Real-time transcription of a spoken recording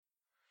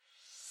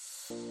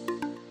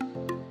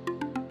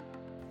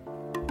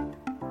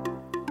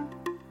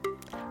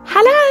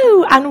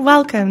Hello and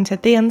welcome to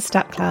The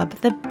Unstuck Club,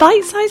 the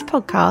bite-sized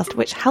podcast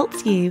which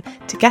helps you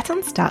to get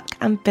unstuck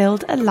and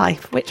build a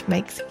life which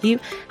makes you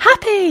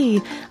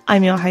happy.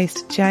 I'm your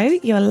host Jo,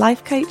 your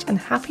life coach and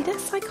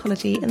happiness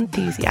psychology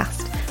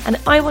enthusiast, and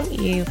I want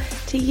you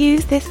to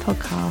use this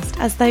podcast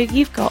as though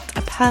you've got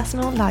a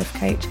personal life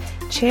coach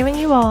cheering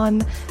you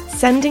on,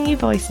 sending you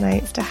voice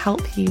notes to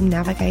help you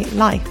navigate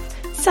life.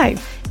 So,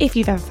 if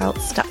you've ever felt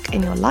stuck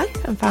in your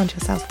life and found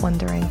yourself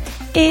wondering,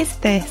 is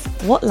this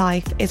what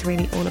life is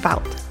really all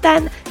about?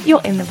 Then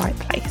you're in the right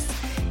place.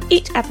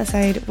 Each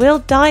episode will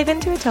dive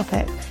into a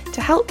topic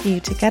to help you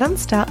to get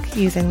unstuck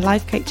using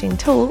life coaching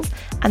tools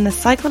and the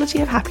psychology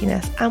of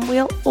happiness, and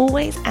we'll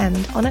always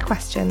end on a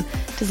question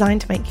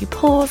designed to make you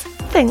pause,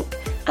 think,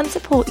 and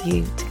support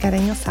you to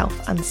getting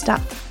yourself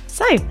unstuck.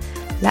 So,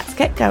 let's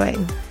get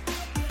going.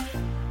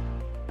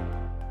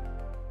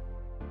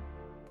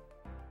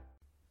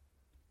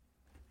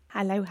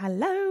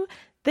 Hello.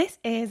 This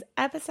is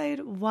episode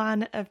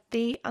 1 of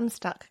the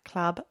Unstuck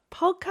Club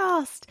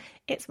podcast.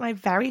 It's my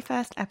very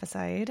first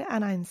episode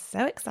and I'm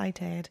so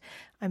excited.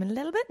 I'm a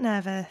little bit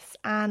nervous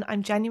and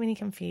I'm genuinely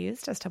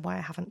confused as to why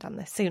I haven't done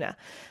this sooner.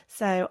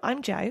 So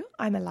I'm Jo,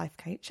 I'm a life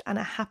coach and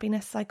a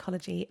happiness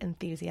psychology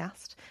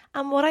enthusiast.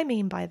 And what I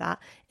mean by that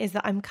is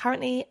that I'm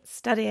currently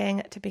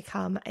studying to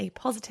become a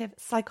positive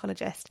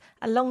psychologist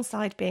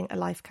alongside being a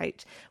life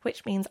coach,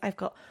 which means I've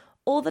got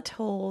all the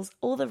tools,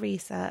 all the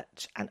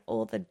research, and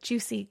all the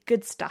juicy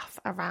good stuff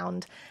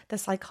around the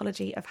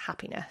psychology of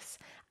happiness.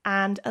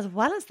 And as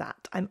well as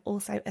that, I'm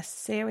also a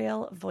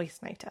serial voice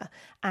noter,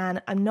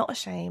 and I'm not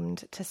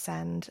ashamed to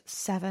send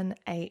 7,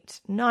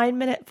 8,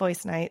 9-minute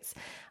voice notes.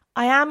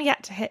 I am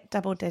yet to hit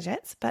double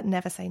digits, but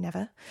never say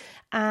never.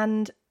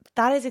 And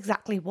that is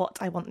exactly what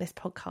I want this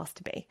podcast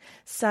to be.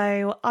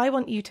 So I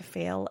want you to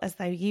feel as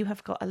though you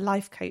have got a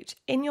life coach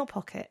in your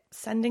pocket,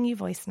 sending you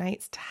voice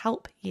notes to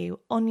help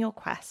you on your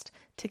quest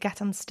to get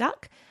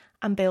unstuck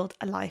and build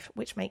a life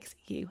which makes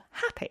you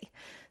happy.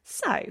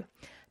 So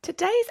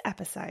today's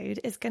episode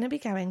is going to be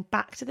going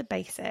back to the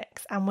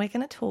basics, and we're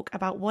going to talk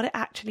about what it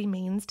actually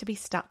means to be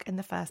stuck in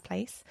the first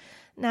place.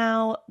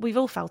 Now, we've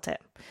all felt it.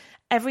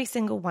 Every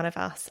single one of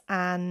us.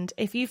 And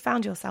if you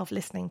found yourself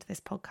listening to this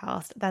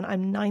podcast, then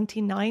I'm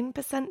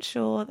 99%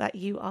 sure that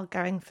you are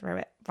going through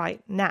it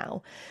right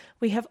now.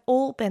 We have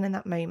all been in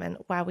that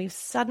moment where we've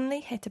suddenly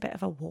hit a bit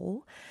of a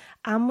wall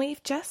and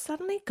we've just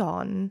suddenly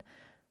gone,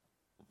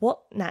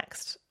 what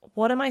next?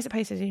 What am I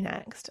supposed to do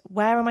next?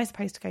 Where am I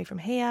supposed to go from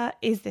here?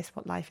 Is this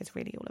what life is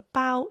really all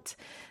about?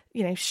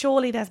 You know,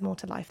 surely there's more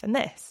to life than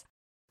this.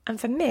 And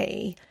for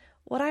me,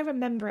 what I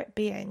remember it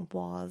being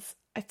was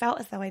I felt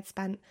as though I'd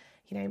spent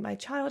my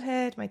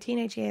childhood, my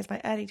teenage years,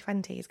 my early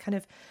 20s, kind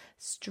of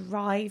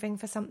striving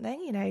for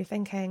something,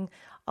 thinking,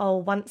 oh,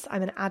 once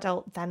I'm an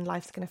adult, then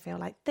life's going to feel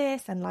like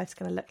this and life's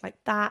going to look like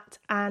that.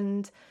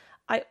 And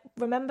I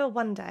remember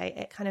one day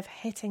it kind of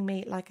hitting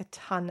me like a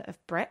ton of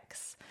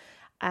bricks.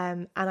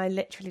 And I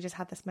literally just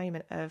had this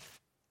moment of,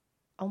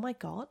 oh my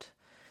God,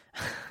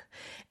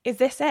 is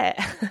this it?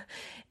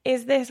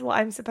 Is this what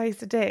I'm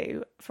supposed to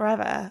do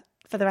forever?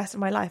 For the rest of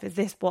my life? Is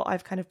this what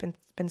I've kind of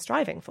been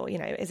striving for?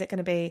 Is it going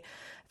to be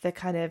the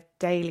kind of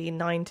daily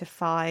 9 to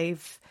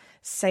 5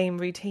 same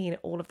routine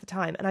all of the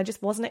time? And I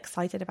just wasn't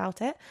excited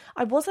about it.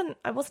 I wasn't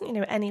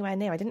anywhere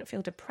near. I didn't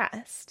feel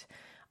depressed.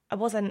 I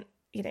wasn't,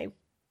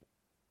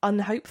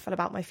 unhopeful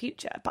about my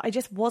future, but I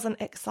just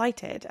wasn't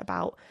excited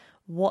about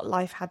what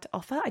life had to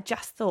offer. I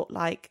just thought,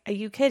 like, are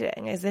you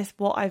kidding? Is this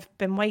what I've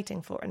been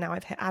waiting for? And now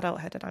I've hit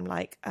adulthood and I'm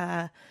like,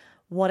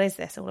 what is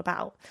this all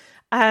about?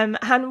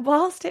 And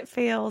whilst it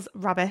feels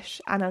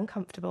rubbish and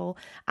uncomfortable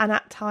and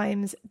at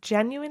times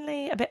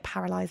genuinely a bit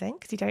paralysing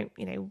because you don't,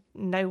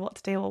 know what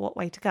to do or what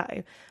way to go,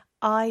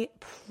 I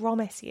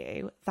promise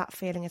you that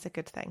feeling is a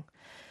good thing.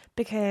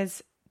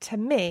 Because to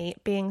me,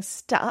 being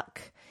stuck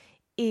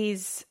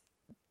is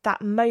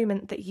that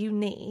moment that you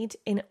need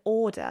in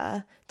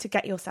order to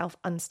get yourself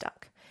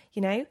unstuck.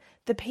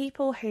 The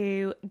people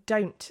who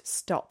don't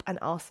stop and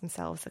ask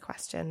themselves the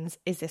questions,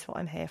 is this what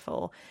I'm here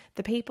for?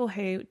 The people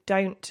who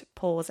don't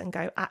pause and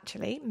go,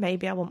 actually,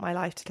 maybe I want my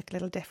life to look a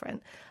little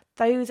different.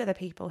 Those are the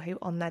people who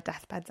on their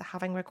deathbeds are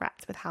having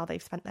regrets with how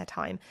they've spent their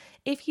time.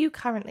 If you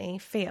currently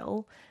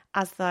feel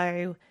as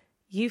though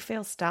you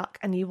feel stuck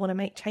and you want to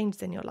make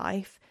changes in your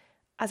life,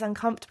 as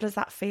uncomfortable as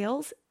that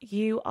feels,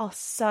 you are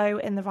so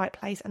in the right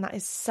place, and that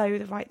is so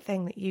the right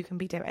thing that you can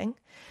be doing.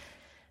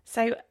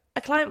 So a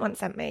client once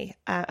sent me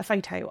a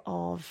photo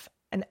of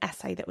an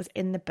essay that was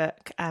in the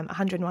book,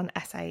 101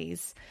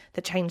 Essays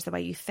That Change the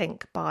Way You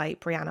Think by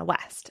Brianna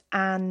West.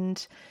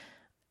 And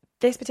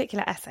this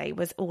particular essay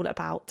was all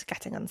about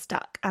getting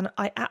unstuck. And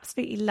I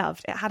absolutely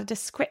loved it. It had a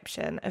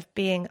description of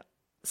being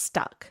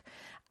stuck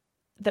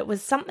that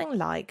was something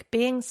like,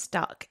 being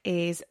stuck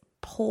is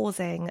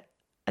pausing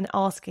and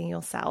asking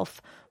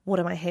yourself, what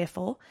am I here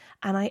for?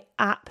 And I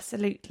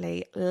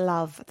absolutely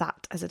love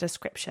that as a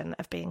description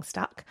of being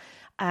stuck.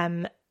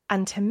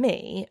 And to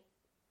me,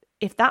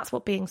 if that's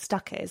what being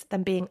stuck is,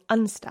 then being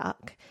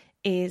unstuck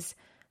is,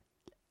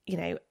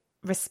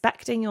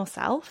 respecting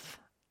yourself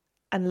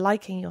and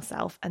liking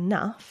yourself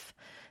enough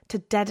to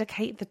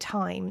dedicate the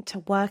time to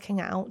working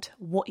out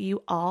what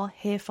you are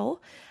here for.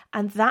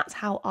 And that's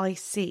how I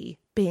see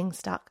being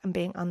stuck and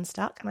being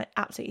unstuck. And I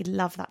absolutely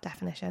love that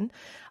definition.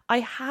 I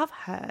have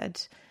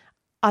heard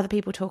other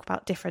people talk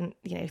about different,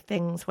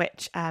 things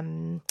which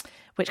kind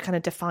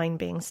of define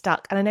being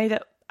stuck. And I know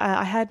that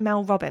I heard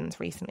Mel Robbins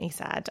recently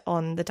said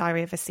on the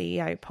Diary of a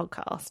CEO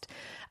podcast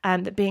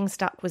that being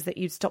stuck was that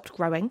you'd stopped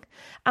growing.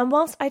 And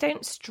whilst I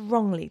don't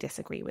strongly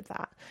disagree with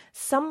that,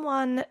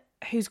 someone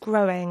who's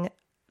growing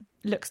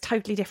looks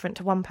totally different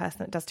to one person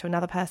than it does to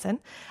another person.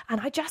 And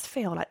I just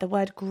feel like the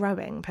word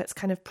growing puts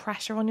kind of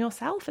pressure on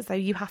yourself, as though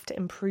you have to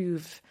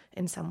improve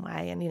in some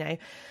way. And,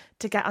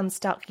 to get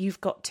unstuck, you've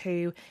got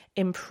to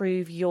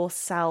improve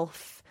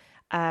yourself,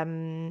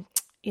 in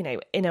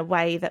a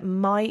way that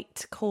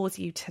might cause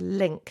you to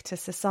link to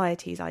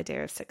society's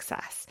idea of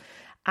success.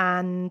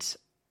 And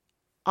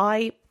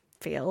I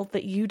feel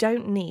that you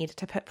don't need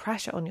to put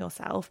pressure on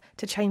yourself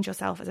to change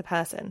yourself as a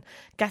person.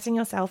 Getting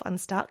yourself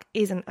unstuck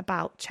isn't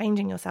about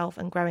changing yourself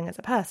and growing as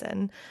a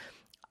person.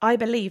 I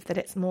believe that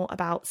it's more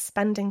about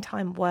spending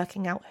time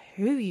working out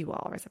who you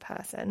are as a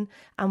person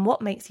and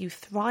what makes you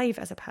thrive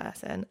as a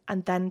person,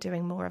 and then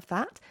doing more of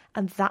that.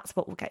 And that's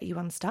what will get you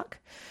unstuck.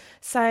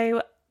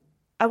 So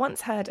I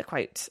once heard a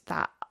quote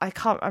that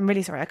I'm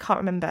really sorry, I can't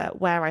remember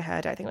where I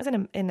heard it. I think it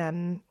was in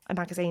a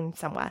magazine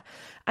somewhere.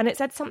 And it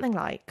said something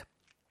like,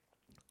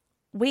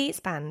 we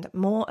spend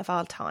more of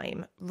our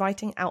time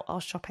writing out our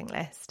shopping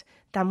list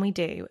than we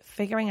do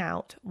figuring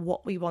out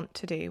what we want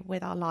to do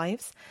with our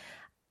lives.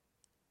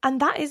 And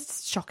that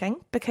is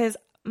shocking, because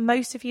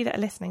most of you that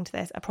are listening to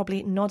this are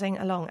probably nodding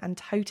along and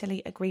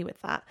totally agree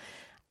with that.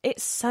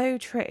 It's so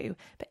true.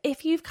 But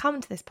if you've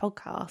come to this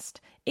podcast,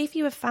 if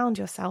you have found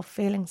yourself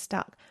feeling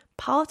stuck,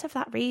 part of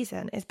that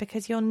reason is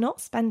because you're not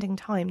spending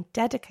time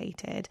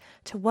dedicated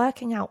to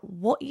working out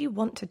what you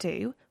want to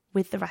do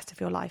with the rest of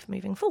your life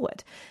moving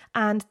forward.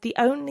 And the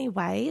only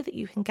way that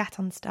you can get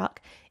unstuck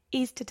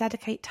is to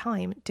dedicate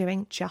time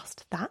doing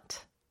just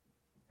that.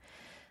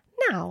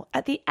 Now,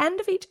 at the end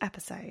of each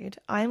episode,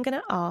 I am going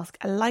to ask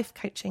a life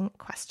coaching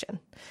question.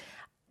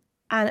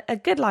 And a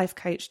good life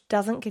coach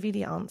doesn't give you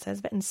the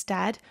answers, but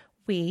instead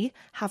we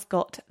have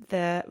got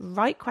the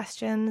right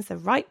questions, the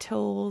right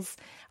tools.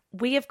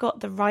 We have got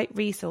the right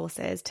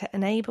resources to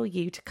enable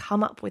you to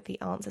come up with the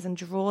answers and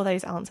draw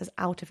those answers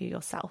out of you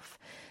yourself.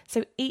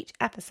 So each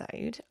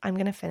episode, I'm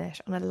going to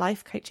finish on a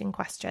life coaching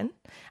question,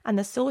 and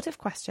the sort of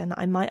question that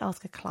I might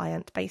ask a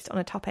client based on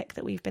a topic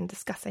that we've been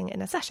discussing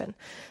in a session.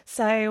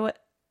 So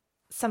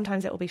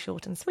sometimes it will be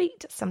short and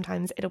sweet.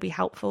 Sometimes it'll be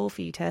helpful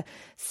for you to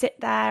sit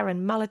there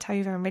and mull it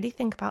over and really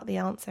think about the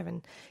answer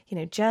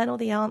and, journal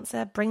the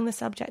answer, bring the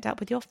subject up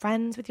with your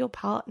friends, with your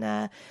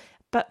partner.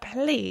 But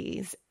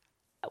please,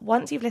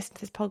 once you've listened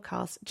to this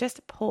podcast,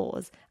 just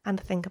pause and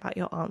think about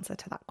your answer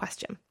to that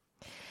question.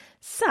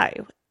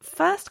 So,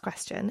 first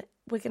question,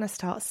 we're going to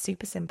start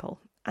super simple.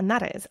 And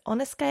that is,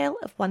 on a scale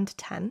of 1 to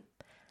 10,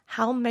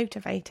 how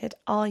motivated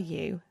are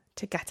you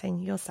to getting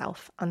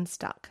yourself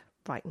unstuck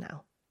right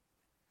now?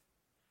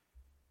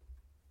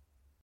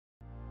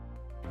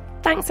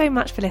 Thanks so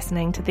much for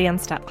listening to the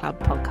Unstuck Club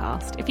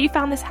podcast. If you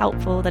found this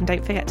helpful, then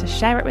don't forget to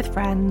share it with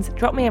friends,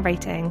 drop me a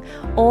rating,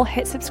 or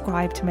hit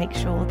subscribe to make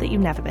sure that you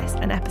never miss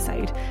an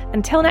episode.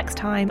 Until next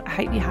time, I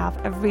hope you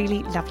have a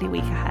really lovely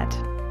week ahead.